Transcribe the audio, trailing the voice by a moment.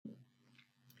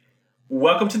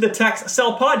Welcome to the Tax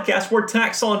Sell Podcast, where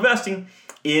tax sell investing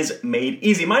is made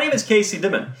easy. My name is Casey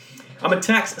Dimon. I'm a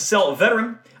tax sell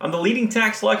veteran. I'm the leading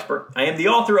tax sell expert. I am the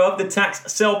author of the Tax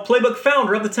Sell Playbook,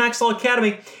 founder of the Tax Sell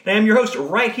Academy, and I am your host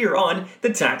right here on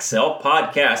the Tax Sell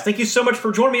Podcast. Thank you so much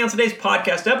for joining me on today's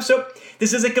podcast episode.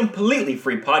 This is a completely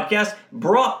free podcast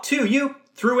brought to you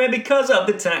through and because of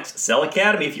the Tax Sell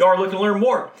Academy. If you are looking to learn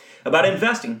more about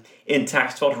investing in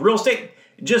tax-default real estate,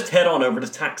 just head on over to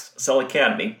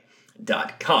TaxSellAcademy.com.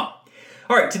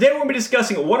 All right, today we're going to be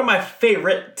discussing one of my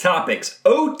favorite topics,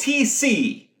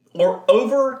 OTC, or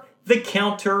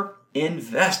over-the-counter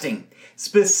investing.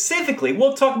 Specifically,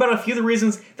 we'll talk about a few of the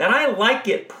reasons that I like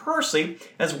it personally,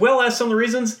 as well as some of the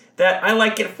reasons that I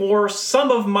like it for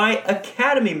some of my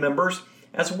Academy members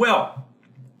as well.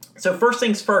 So first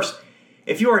things first,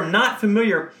 if you are not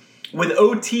familiar with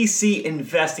OTC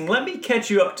investing, let me catch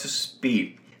you up to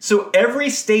speed. So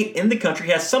every state in the country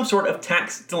has some sort of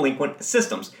tax delinquent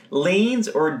systems, liens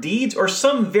or deeds or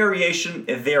some variation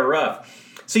thereof.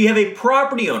 So you have a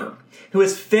property owner who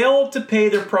has failed to pay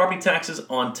their property taxes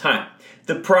on time.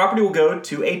 The property will go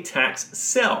to a tax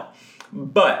sale.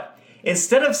 But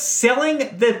instead of selling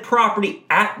the property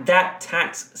at that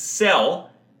tax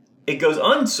sale, it goes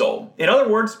unsold. In other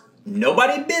words,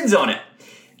 nobody bids on it.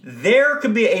 There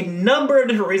could be a number of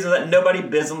different reasons that nobody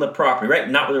bids on the property, right?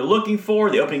 Not what they're looking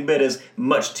for, the opening bid is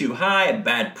much too high, a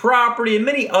bad property, and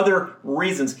many other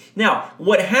reasons. Now,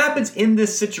 what happens in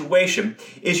this situation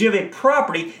is you have a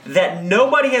property that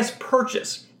nobody has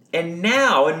purchased, and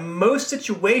now, in most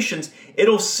situations,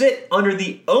 it'll sit under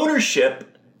the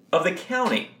ownership of the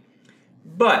county.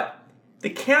 But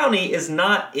the county is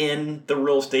not in the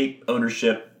real estate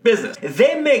ownership business.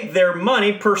 They make their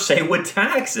money per se with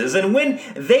taxes, and when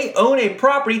they own a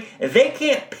property, they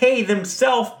can't pay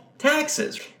themselves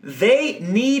taxes. They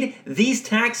need these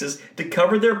taxes to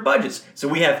cover their budgets. So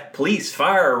we have police,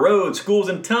 fire, roads, schools,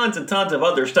 and tons of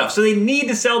other stuff. So they need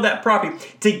to sell that property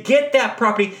to get that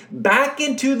property back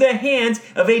into the hands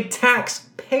of a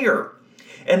taxpayer.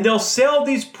 And they'll sell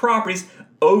these properties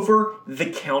over the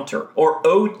counter, or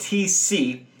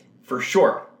OTC for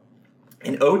short.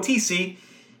 And OTC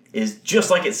is just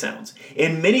like it sounds.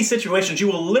 In many situations, you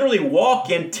will literally walk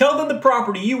in, tell them the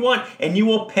property you want, and you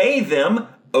will pay them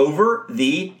over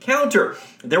the counter.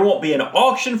 There won't be an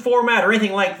auction format or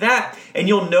anything like that, and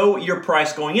you'll know your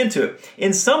price going into it.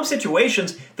 In some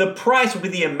situations, the price will be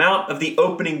the amount of the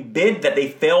opening bid that they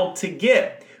failed to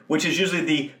get, which is usually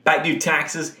the back due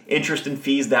taxes, interest, and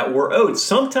fees that were owed.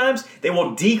 Sometimes they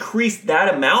will decrease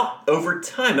that amount over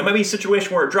time. There might be a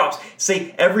situation where it drops,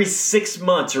 say, every 6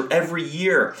 months or every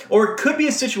year. Or it could be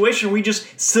a situation where we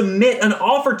just submit an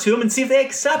offer to them and see if they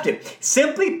accept it.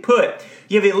 Simply put,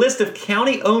 you have a list of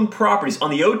county-owned properties on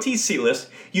the OTC list.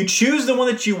 You choose the one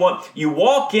that you want, you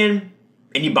walk in,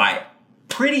 and you buy it.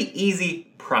 Pretty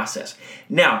easy process.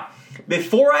 Now,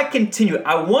 before I continue,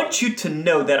 I want you to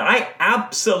know that I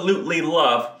absolutely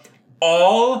love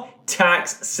all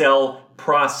tax sell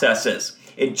processes.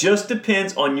 It just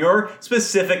depends on your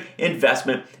specific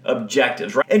investment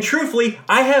objectives, right? And truthfully,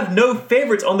 I have no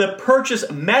favorites on the purchase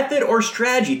method or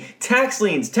strategy. Tax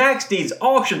liens, tax deeds,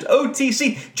 auctions,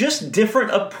 OTC, just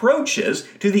different approaches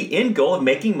to the end goal of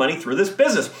making money through this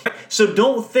business. So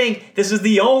don't think this is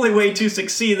the only way to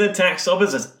succeed in the tax sell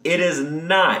business. It is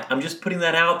not. I'm just putting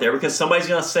that out there because somebody's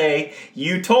going to say,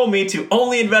 you told me to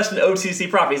only invest in OTC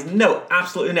properties. No,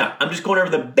 absolutely not. I'm just going over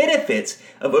the benefits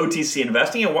of OTC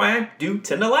investing and why I do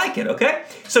tend to like it, okay?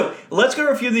 So let's go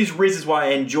over a few of these reasons why I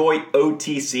enjoy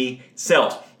OTC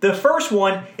sales. The first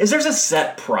one is there's a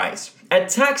set price. At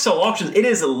tax sell auctions, it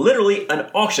is literally an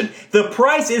auction. The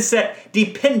price is set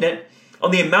dependent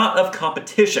on the amount of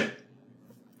competition.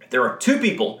 There are two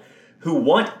people who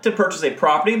want to purchase a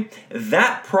property.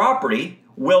 That property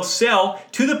will sell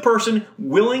to the person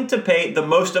willing to pay the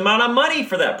most amount of money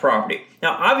for that property.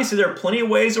 Now, obviously, there are plenty of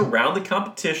ways around the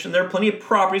competition. There are plenty of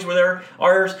properties where there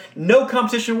are no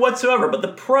competition whatsoever, but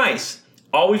the price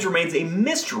always remains a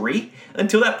mystery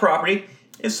until that property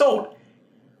is sold.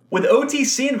 With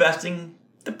OTC investing,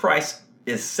 the price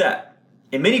is set.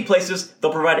 In many places,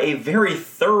 they'll provide a very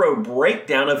thorough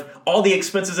breakdown of all the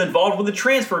expenses involved with the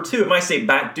transfer, too. It might say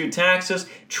back due taxes,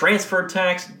 transfer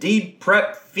tax, deed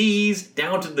prep fees,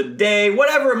 down to the day,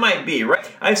 whatever it might be, right?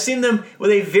 I've seen them with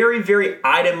a very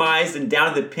itemized and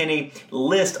down to the penny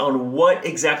list on what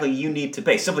exactly you need to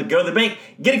pay. Simply go to the bank,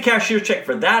 get a cashier's check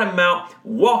for that amount,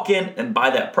 walk in and buy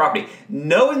that property.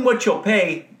 Knowing what you'll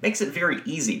pay makes it very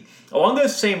easy. Along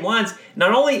those same lines,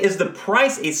 not only is the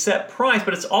price a set price,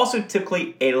 but it's also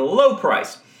typically a low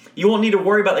price. You won't need to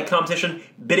worry about the competition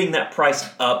bidding that price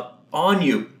up on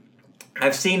you.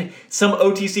 I've seen some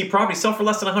OTC properties sell for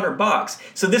less than $100.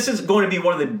 So this is going to be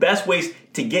one of the best ways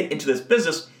to get into this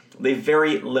business with a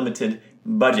very limited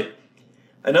budget.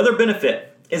 Another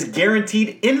benefit is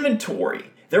guaranteed inventory.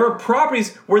 There are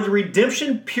properties where the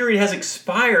redemption period has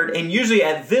expired, and usually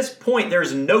at this point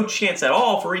there's no chance at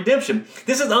all for redemption.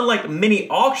 This is unlike many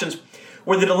auctions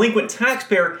where the delinquent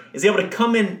taxpayer is able to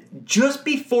come in just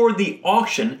before the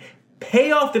auction,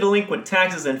 pay off the delinquent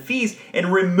taxes and fees,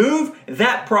 and remove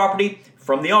that property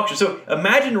from the auction. So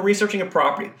imagine researching a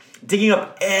property, digging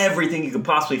up everything you could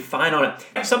possibly find on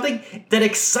it, something that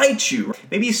excites you.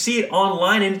 Maybe you see it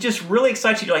online and it just really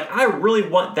excites you. You're like, I really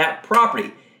want that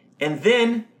property. And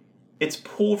then it's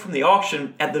pulled from the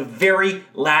auction at the very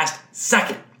last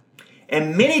second.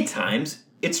 And many times,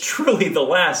 it's truly the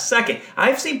last second.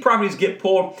 I've seen properties get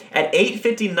pulled at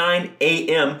 8:59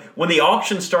 a.m. when the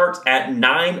auction starts at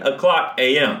 9 o'clock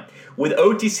a.m. With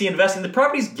OTC investing, the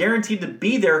property is guaranteed to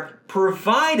be there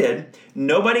provided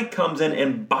nobody comes in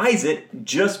and buys it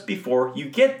just before you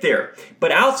get there.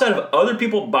 But outside of other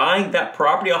people buying that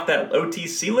property off that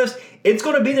OTC list, it's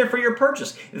going to be there for your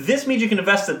purchase. This means you can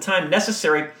invest the time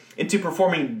necessary into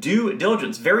performing due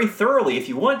diligence very thoroughly if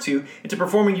you want to, into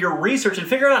performing your research and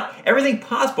figuring out everything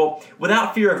possible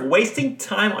without fear of wasting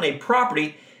time on a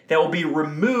property that will be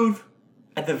removed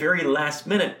at the very last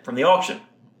minute from the auction.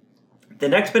 The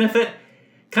next benefit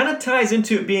kind of ties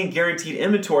into it being guaranteed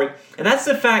inventory, and that's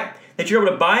the fact that you're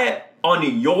able to buy it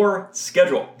on your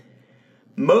schedule.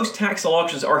 Most tax sale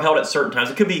auctions are held at certain times.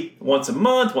 It could be once a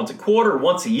month, once a quarter,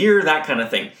 once a year, that kind of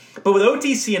thing. But with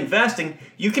OTC investing,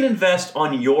 you can invest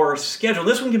on your schedule.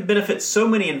 This one can benefit so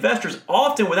many investors,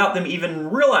 often without them even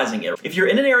realizing it. If you're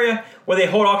in an area where they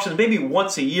hold auctions maybe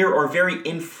once a year or very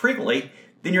infrequently,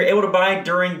 then you're able to buy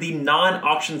during the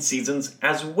non-auction seasons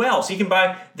as well. So you can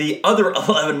buy the other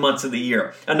 11 months of the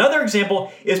year. Another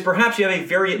example is perhaps you have a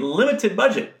very limited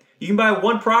budget. You can buy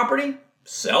one property,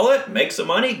 sell it, make some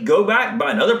money, go back,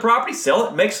 buy another property, sell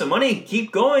it, make some money,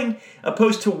 keep going,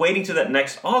 opposed to waiting to that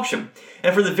next auction.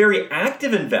 And for the very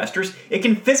active investors, it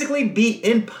can physically be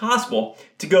impossible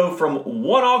to go from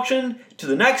one auction to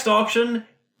the next auction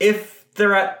if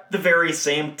they're at the very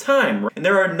same time. And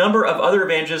there are a number of other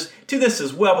advantages to this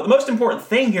as well, but the most important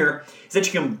thing here is that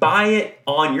you can buy it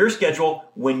on your schedule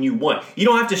when you want. You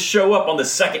don't have to show up on the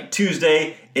second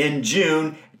Tuesday in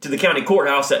June to the county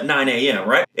courthouse at 9 a.m.,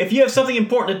 right? If you have something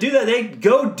important to do that day,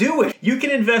 go do it. You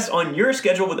can invest on your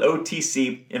schedule with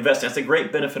OTC investing. That's a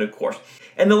great benefit, of course.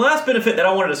 And the last benefit that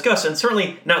I want to discuss, and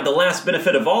certainly not the last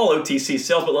benefit of all OTC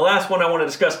sales, but the last one I want to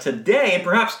discuss today, and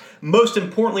perhaps most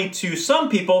importantly to some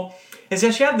people, is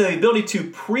that you have the ability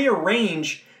to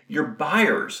prearrange your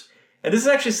buyers. And this is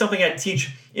actually something I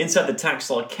teach inside the Tax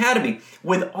Sale Academy.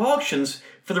 With auctions,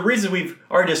 for the reasons we've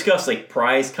already discussed, like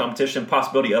price, competition,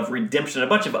 possibility of redemption, a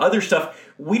bunch of other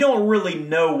stuff, we don't really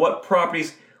know what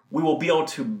properties we will be able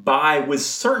to buy with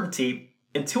certainty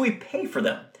until we pay for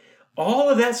them. All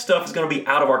of that stuff is going to be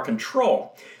out of our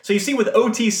control. So you see, with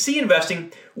OTC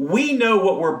investing, we know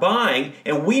what we're buying,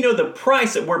 and we know the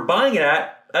price that we're buying it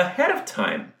at ahead of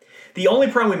time. The only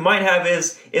problem we might have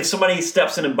is if somebody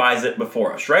steps in and buys it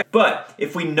before us, right? But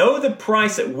if we know the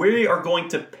price that we are going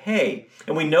to pay,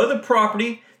 and we know the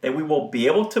property that we will be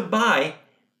able to buy,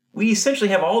 we essentially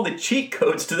have all the cheat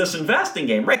codes to this investing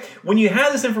game, right? When you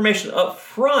have this information up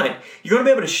front, you're going to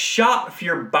be able to shop for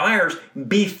your buyers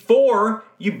before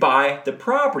you buy the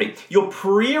property. You'll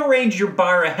prearrange your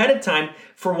buyer ahead of time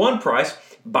for one price,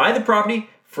 buy the property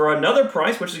for another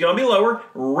price, which is going to be lower,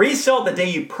 resell it the day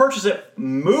you purchase it,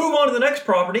 move on to the next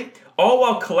property, all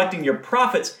while collecting your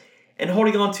profits and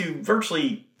holding on to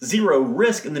virtually zero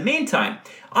risk in the meantime.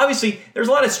 Obviously, there's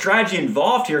a lot of strategy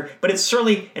involved here, but it's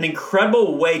certainly an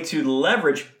incredible way to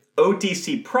leverage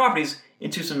OTC properties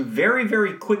into some very,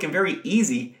 very quick and very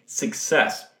easy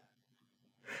success.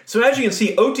 So as you can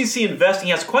see, OTC investing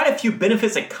has quite a few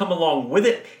benefits that come along with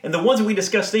it, and the ones that we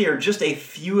discussed today are just a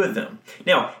few of them.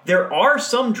 Now, there are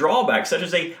some drawbacks, such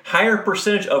as a higher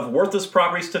percentage of worthless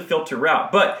properties to filter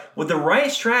out, but with the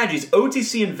right strategies,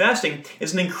 OTC investing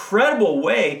is an incredible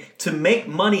way to make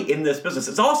money in this business.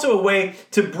 It's also a way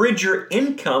to bridge your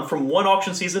income from one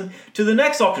auction season to the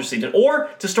next auction season, or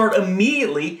to start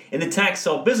immediately in the tax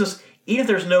sale business, even if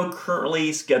there's no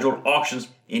currently scheduled auctions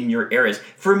in your areas.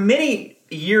 For many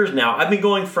years now, I've been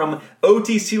going from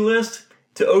OTC list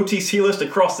to OTC list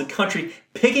across the country,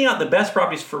 picking out the best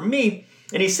properties for me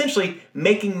and essentially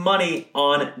making money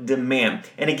on demand.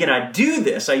 And again, I do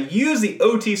this, I use the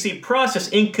OTC process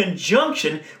in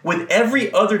conjunction with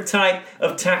every other type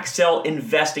of tax sale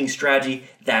investing strategy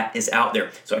that is out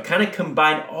there. So I kind of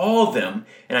combine all of them,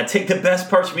 and I take the best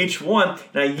parts from each one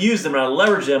and I use them and I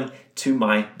leverage them to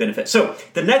my benefit. So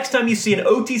the next time you see an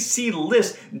OTC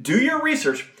list, do your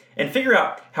research and figure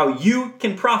out how you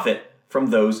can profit from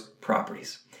those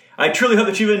properties. I truly hope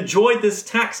that you've enjoyed this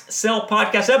Tax Sell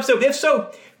Podcast episode. If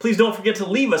so, please don't forget to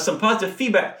leave us some positive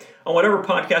feedback on whatever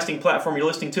podcasting platform you're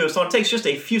listening to us on. It takes just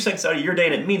a few seconds out of your day,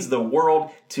 and it means the world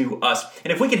to us.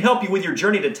 And if we can help you with your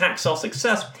journey to tax sell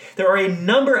success, there are a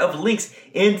number of links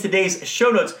in today's show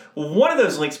notes. One of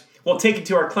those links will take you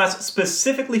to our class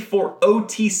specifically for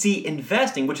OTC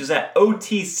investing, which is at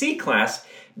otcclass.com.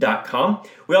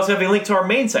 We also have a link to our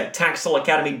main site,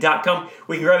 taxsellacademy.com,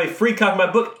 where you can grab a free copy of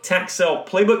my book, Tax Sell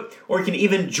Playbook, or you can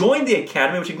even join the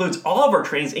Academy, which includes all of our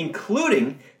trainings,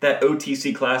 including that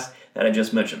OTC class that I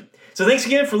just mentioned. So thanks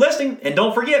again for listening, and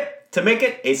don't forget to make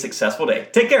it a successful day.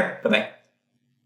 Take care. Bye-bye.